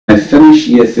finish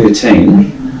year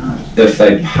 13, if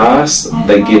they pass,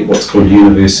 they get what's called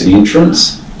university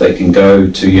entrance. They can go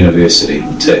to university,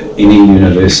 to any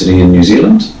university in New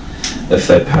Zealand, if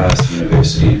they pass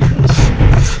university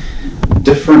entrance.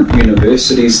 Different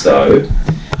universities though,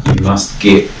 you must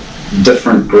get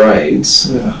different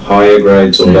grades, higher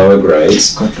grades or lower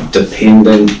grades,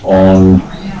 depending on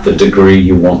the degree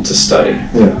you want to study.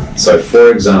 So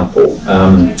for example,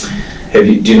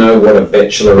 do you know what a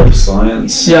Bachelor of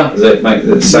Science? Does that make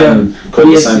the same,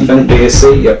 called the same thing?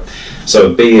 BSc? Yep.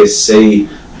 So a BSc,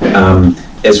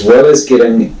 as well as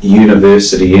getting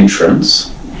university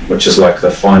entrance, which is like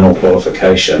the final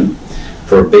qualification,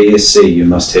 for a BSc you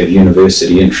must have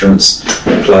university entrance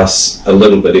plus a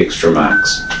little bit extra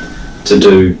marks. To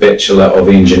do Bachelor of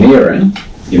Engineering,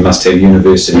 you must have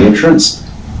university entrance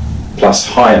plus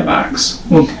higher marks.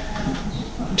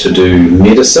 To do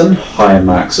medicine, higher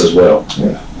marks as well.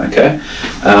 Okay.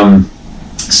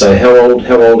 So how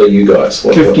old are you guys?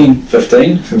 15.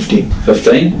 15?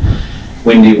 15.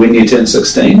 When do you turn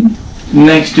 16?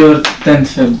 Next year,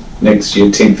 10th Feb. Next year,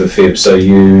 10th of Feb. So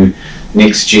you,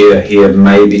 next year here,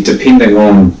 maybe, depending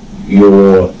on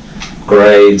your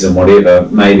grades and whatever,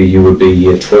 maybe you would be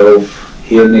year 12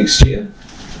 here next year.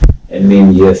 And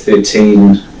then year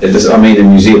 13, in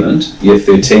New Zealand, year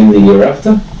 13 the year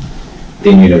after,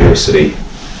 then university.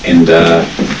 And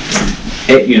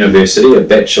at university, a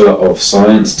Bachelor of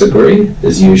Science degree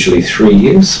is usually 3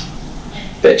 years.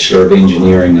 Bachelor of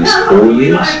Engineering is 4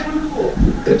 years,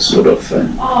 that sort of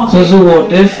thing. So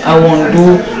what if I want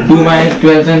to do my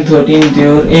 12th and 13th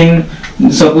year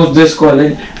in, suppose this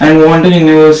college, and want a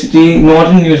university,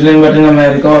 not in New Zealand but in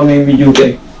America or maybe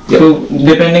UK? So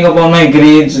depending upon my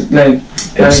grades, like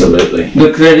absolutely,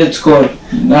 the credit score.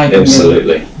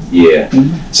 Absolutely, yeah.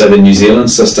 So the New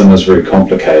Zealand system is very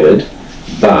complicated,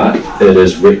 but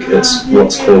it's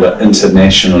what's called an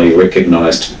internationally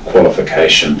recognised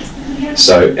qualification.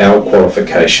 So our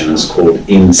qualification is called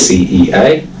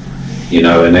NCEA. You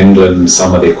know, in England,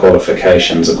 some of their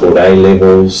qualifications are called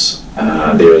A-levels.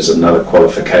 There is another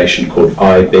qualification called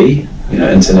IB, you know,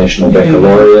 International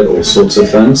Baccalaureate, all sorts of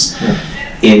things.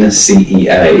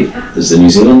 NCEA is the New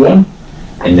Zealand one,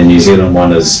 and the New Zealand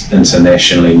one is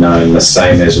internationally known the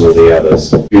same as all the others.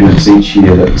 Students each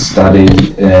year that study,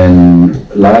 and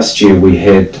last year we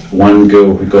had one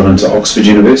girl who got into Oxford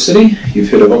University.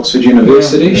 You've heard of Oxford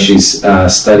University? She's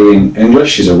studying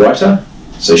English, she's a writer,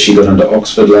 so she got into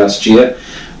Oxford last year.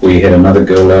 We had another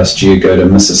girl last year go to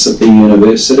Mississippi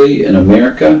University in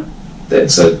America.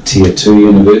 That's a tier 2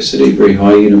 university, very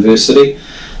high university.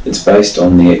 It's based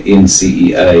on their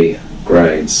NCEA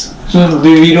grades. So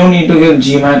we don't need to give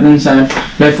GMAT and SAT.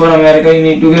 Like for America, you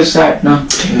need to give SAT now.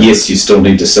 Yes, you still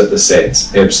need to sit the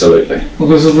SATs. Absolutely.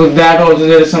 Okay, so for that also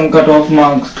there is some cut-off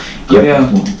marks.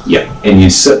 Yep. And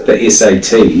you sit the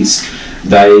SATs.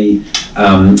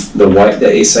 The way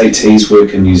the SATs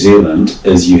work in New Zealand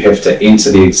is you have to enter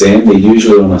the exam. They're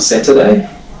usually on a Saturday,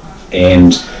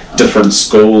 and different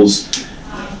schools.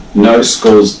 No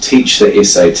schools teach the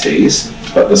SATs,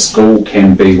 but the school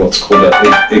can be what's called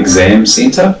an exam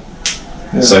centre.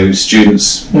 So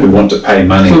students who want to pay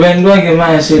money. So when do I give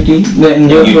my SAT?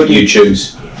 You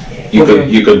choose.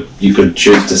 You could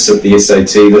choose to sit the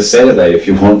SAT this Saturday if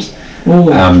you want,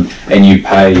 and you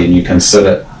pay and you can sit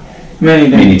it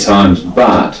many times.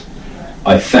 But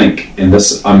I think, and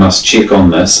this I must check on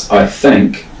this, I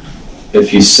think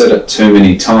if you sit it too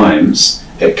many times,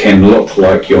 it can look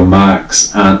like your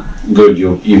marks aren't good.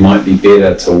 You might be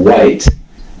better to wait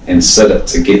and sit it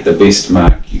to get the best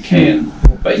mark you can.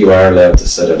 But you are allowed to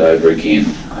sit it over again.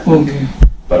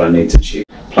 But I need to check.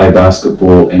 Play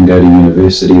basketball and go to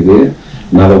university there.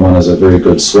 Another one is a very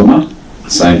good swimmer.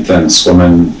 Same thing,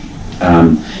 swimming,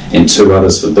 and 2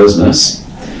 others for business.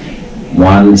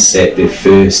 One sat their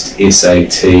first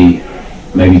SAT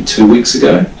maybe 2 weeks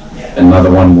ago. Another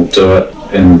one will do it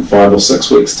in 5 or 6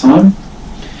 weeks' time.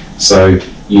 So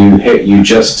you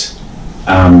just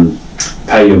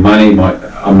pay your money.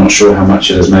 I'm not sure how much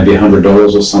it is, maybe $100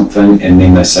 or something, and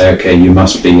then they say, okay, you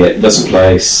must be at this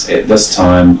place at this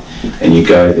time, and you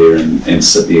go there and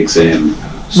sit the exam.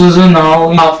 So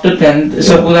now after 10th,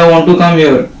 suppose I want to come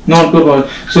here, not to college.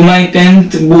 So my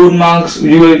 10th board marks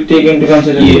you will take into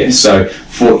consideration? Yeah, so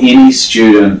for any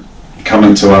student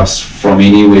coming to us from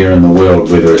anywhere in the world,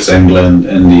 whether it's England,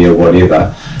 India,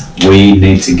 whatever, we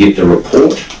need to get the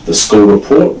report, the school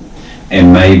report,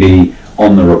 and maybe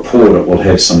on the report it will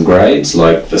have some grades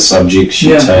like the subjects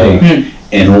you take,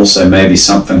 and also maybe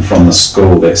something from the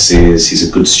school that says he's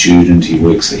a good student, he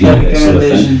works here, that sort of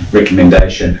thing,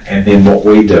 recommendation. And then what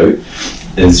we do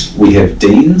is we have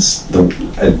deans.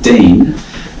 A dean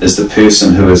is the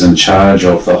person who is in charge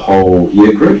of the whole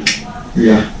year group.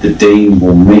 Yeah. The dean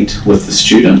will meet with the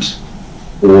student,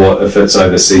 or if it's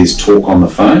overseas, talk on the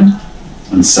phone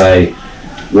and say,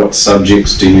 what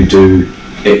subjects do you do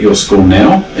at your school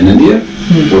now in India?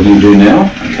 What do you do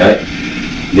now? Okay,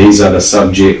 these are the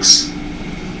subjects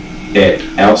at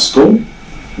our school.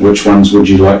 Which ones would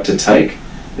you like to take?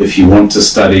 If you want to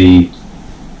study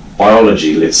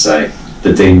biology, let's say,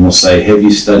 the dean will say, have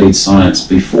you studied science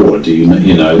before? Do you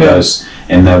know those?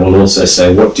 And they will also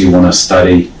say, what do you want to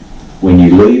study when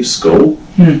you leave school?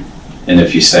 And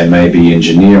if you say maybe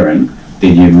engineering,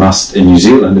 then you must, in New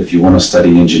Zealand, if you want to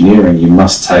study engineering, you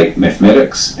must take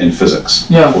mathematics and physics.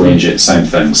 Or same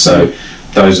thing. So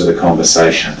those are the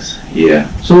conversations. Yeah.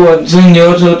 So in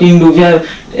year 13, do we have,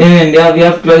 in India, we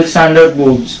have 12 standard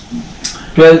boards.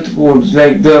 12th boards,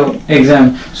 like the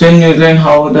exam. So in New Zealand,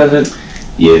 how does it?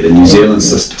 Yeah, the New Zealand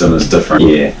system is different.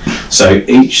 Yeah. So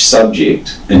each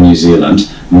subject in New Zealand,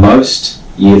 most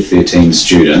year 13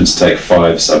 students take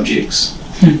 5 subjects.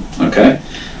 Okay?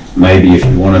 Maybe if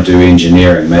you want to do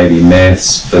engineering, maybe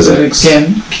maths, physics,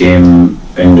 chem,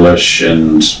 English,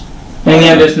 and any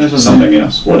additional something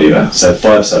else, whatever. So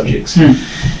 5 subjects.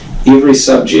 Every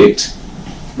subject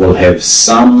will have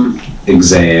some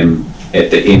exam at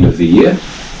the end of the year,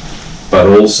 but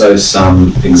also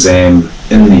some exam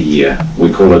in the year.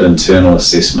 We call it internal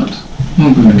assessment.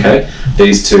 Okay?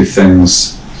 These two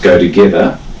things go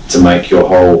together to make your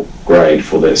whole grade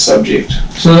for that subject.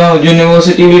 So now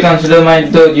university will consider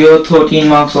the year 13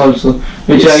 marks also,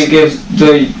 which I give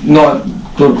the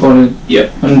Northcote college.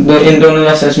 And the internal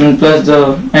assessment plus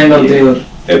the end of the year.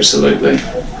 Absolutely.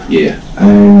 Yeah.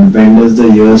 And when does the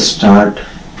year start?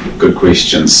 Good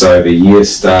question. So the year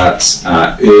starts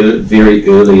very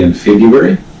early in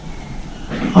February,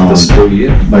 the school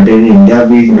year. But in India,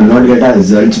 we do not get our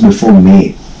results before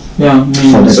May. Yeah.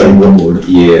 For the second board.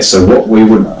 Yeah. So what we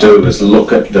would do is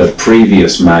look at the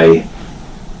previous May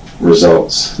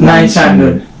results. 9th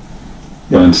standard.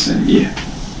 Yeah.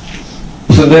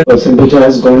 So the percentage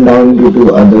has gone down due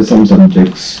to some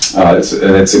subjects.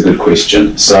 That's a good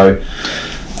question. So,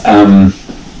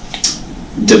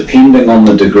 depending on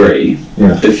the degree,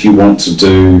 if you want to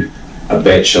do a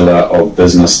Bachelor of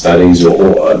Business Studies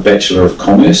or a Bachelor of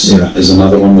Commerce is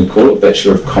another one we call it,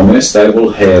 Bachelor of Commerce, they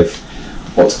will have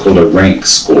what's called a rank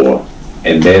score,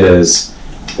 and that is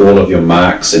all of your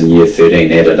marks in year 13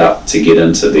 added up to get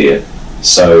into there.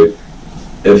 So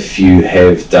if you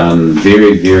have done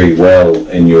very, very well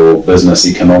in your business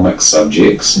economics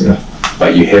subjects,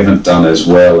 but you haven't done as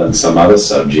well in some other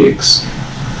subjects,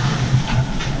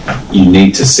 you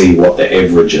need to see what the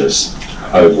average is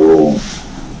overall,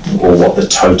 or what the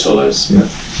total is.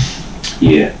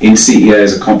 NCEA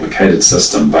is a complicated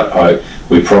system, but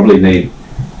we probably need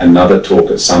another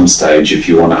talk at some stage if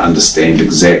you want to understand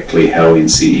exactly how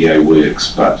NCEA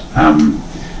works. But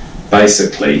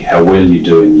basically, how well you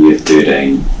do in year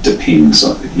 13 depends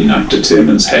on,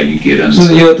 determines how you get into.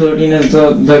 So year 13 is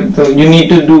the you need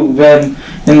to do well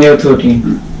in year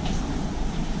 13.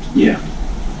 Yeah.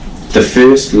 The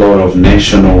first lot of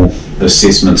national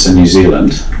assessments in New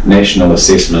Zealand, national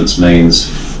assessments means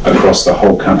across the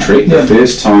whole country. The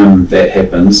first time that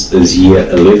happens is year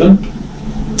 11.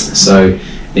 So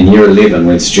in year 11,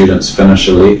 when students finish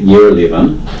year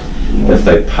 11, if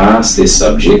they pass their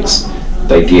subjects,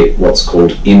 they get what's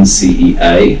called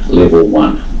NCEA level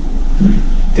 1.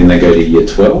 Then they go to year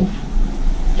 12.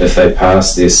 If they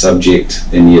pass their subject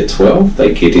in year 12,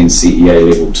 they get NCEA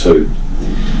level 2.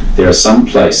 There are some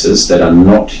places that are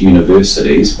not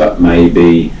universities, but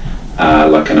maybe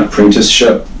like an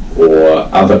apprenticeship or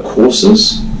other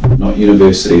courses, not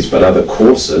universities, but other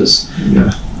courses.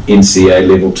 NCEA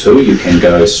level 2, you can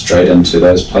go straight into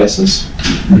those places.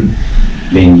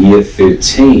 Then year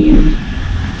 13,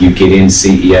 you get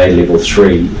NCEA level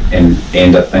 3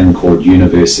 and a thing called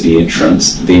university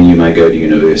entrance. Then you may go to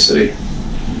university.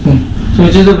 So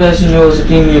which is the best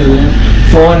university in New Zealand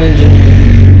for an engineering?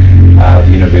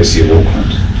 The University of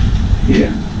Auckland.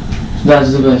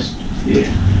 That's the best.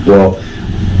 Well,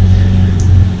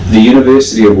 the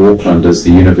University of Auckland is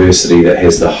the university that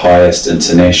has the highest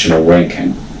international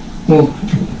ranking.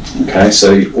 Okay,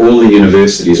 so all the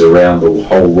universities around the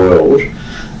whole world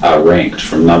are ranked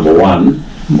from number 1,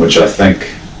 which I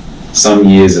think some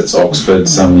years it's Oxford,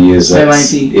 some years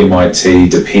it's MIT,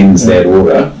 depends that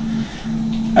order.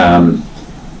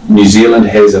 New Zealand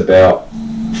has about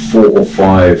 4 or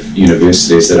 5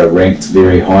 universities that are ranked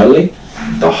very highly.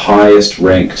 The highest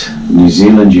ranked New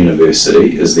Zealand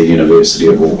university is the University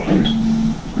of Auckland.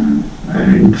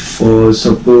 And for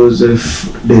suppose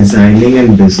if designing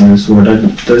and business, what are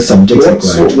the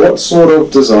subjects required? What sort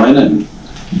of designing?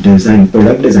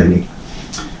 Product designing.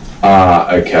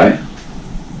 Okay.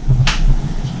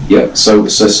 Yep. So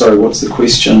sorry, what's the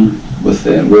question with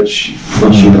that? Which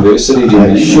university do you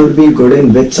mean? Should be good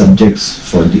in which subjects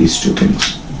for these two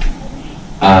things?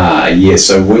 Yeah,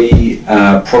 so we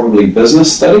probably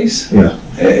business studies. Yeah.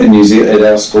 In New Zealand,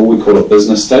 at our school, we call it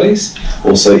business studies,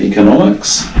 also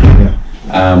economics.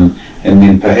 Yeah. And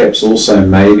then perhaps also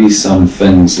maybe some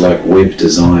things like web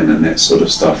design and that sort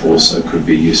of stuff also could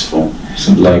be useful.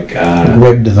 Like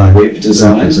web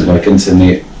design, like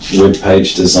internet, web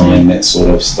page design, that sort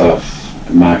of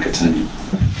stuff, marketing.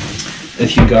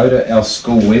 If you go to our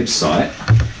school website,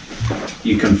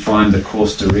 you can find the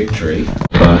course directory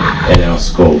at our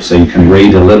school, so you can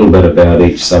read a little bit about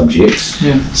each subject.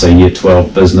 Yeah. So year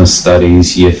 12 business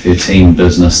studies, year 13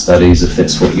 business studies, if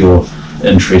that's what you're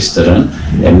interested in,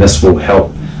 and this will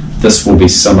help. This will be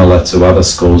similar to other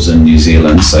schools in New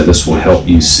Zealand, so this will help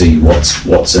you see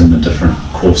what's in the different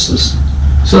courses.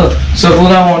 So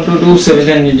suppose I want to do civil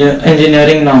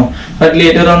engineering now, but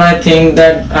later on I think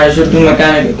that I should do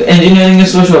mechanical engineering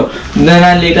is for sure. Then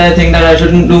I think that I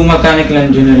shouldn't do mechanical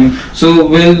engineering. So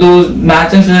will those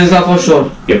maths and physics are for sure?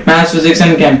 Yep. Maths, physics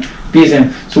and chem,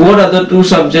 PCM. So what other two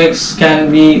subjects can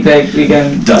be like we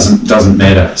can? Doesn't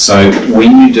matter. So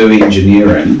when you do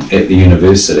engineering at the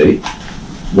university,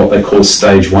 what they call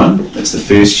stage 1, it's the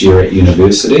first year at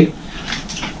university,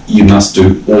 you must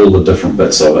do all the different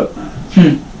bits of it.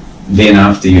 Then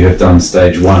after you have done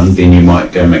stage 1, then you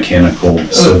might go mechanical,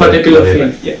 particular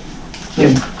field.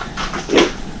 Yeah.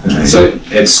 So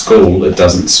at school it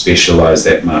doesn't specialise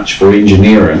that much. For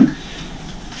engineering,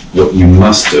 what you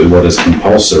must do, what is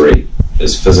compulsory,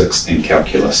 is physics and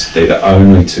calculus. They're the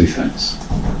only two things.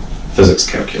 Physics,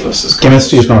 calculus is compulsory.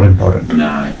 Chemistry is not important.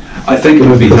 No. I think it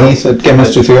would be helpful. He said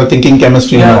chemistry, so you're thinking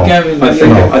chemistry now.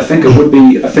 I think it would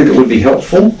be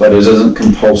helpful, but it isn't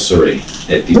compulsory.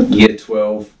 At the year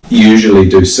 12, you usually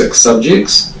do 6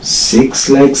 subjects. 6,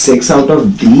 like 6 out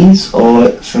of these,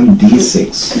 or from these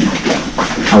 6?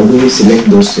 How do we select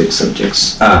those 6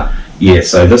 subjects? Yeah,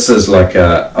 so this is like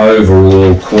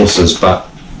overall courses, but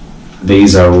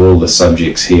these are all the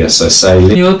subjects here. So say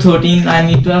year 13, I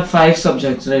need to have 5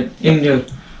 subjects, right, in year.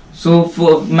 So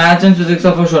for maths and physics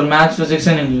are for sure, maths, physics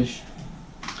and English.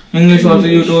 English also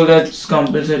you told that's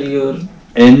compulsory here.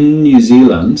 In New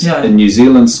Zealand, in New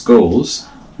Zealand schools,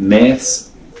 maths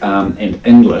and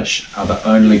English are the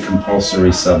only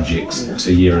compulsory subjects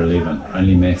to year 11,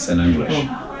 only maths and English.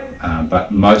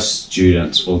 But most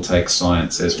students will take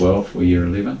science as well for year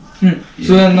 11. Yeah.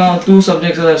 So now 2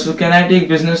 subjects are there. So can I take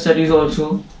business studies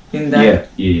also in that?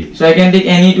 Yeah. So I can take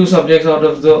any 2 subjects out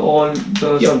of all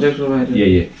the subjects provided?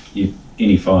 Yeah.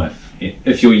 Any 5. Yeah.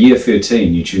 If you're year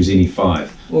 13, you choose any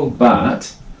 5. Oh.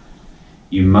 But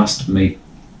you must meet.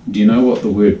 Do you know what the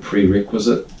word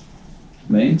prerequisite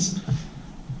means?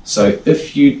 So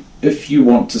if you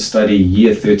want to study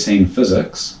year 13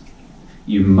 physics,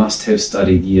 you must have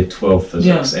studied year 12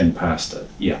 physics and passed it.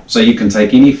 Yeah. So you can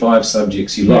take any 5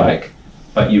 subjects you like,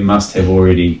 but you must have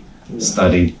already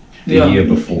studied the year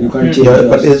before.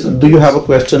 But do you have a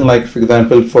question, like for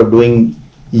example, for doing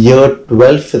year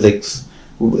 12 physics,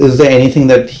 is there anything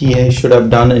that he should have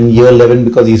done in year 11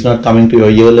 because he's not coming to your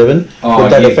year 11?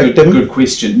 Would that affect him? Good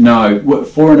question. No,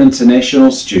 for an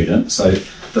international student, so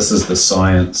this is the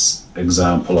science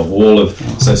example of all of,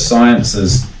 so science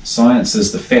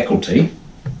is the faculty,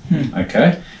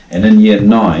 okay, and in year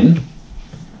 9,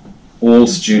 all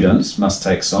students must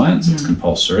take science, it's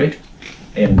compulsory,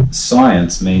 and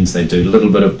science means they do a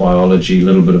little bit of biology, a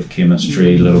little bit of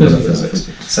chemistry, a little bit of physics.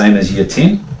 Same as year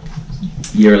 10.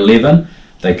 Year 11,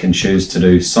 they can choose to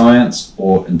do science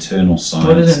or internal science.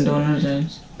 What is internal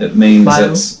science? It means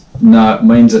it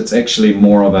means it's actually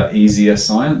more of an easier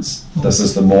science. This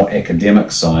is the more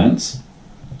academic science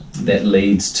that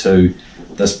leads to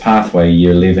this pathway,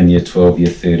 year 11, year 12, year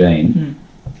 13,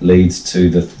 leads to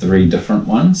the 3 different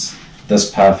ones. This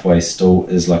pathway still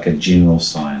is like a general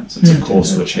science. It's a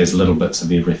course which has little bits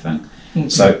of everything.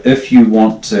 So if you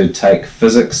want to take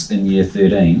physics in year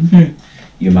 13,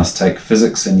 you must take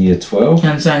physics in year 12,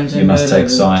 and science you must take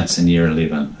science in year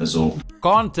 11 is all.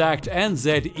 Contact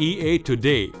NZEA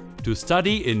today to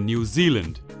study in New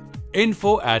Zealand.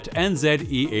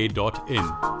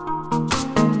 info@nzea.in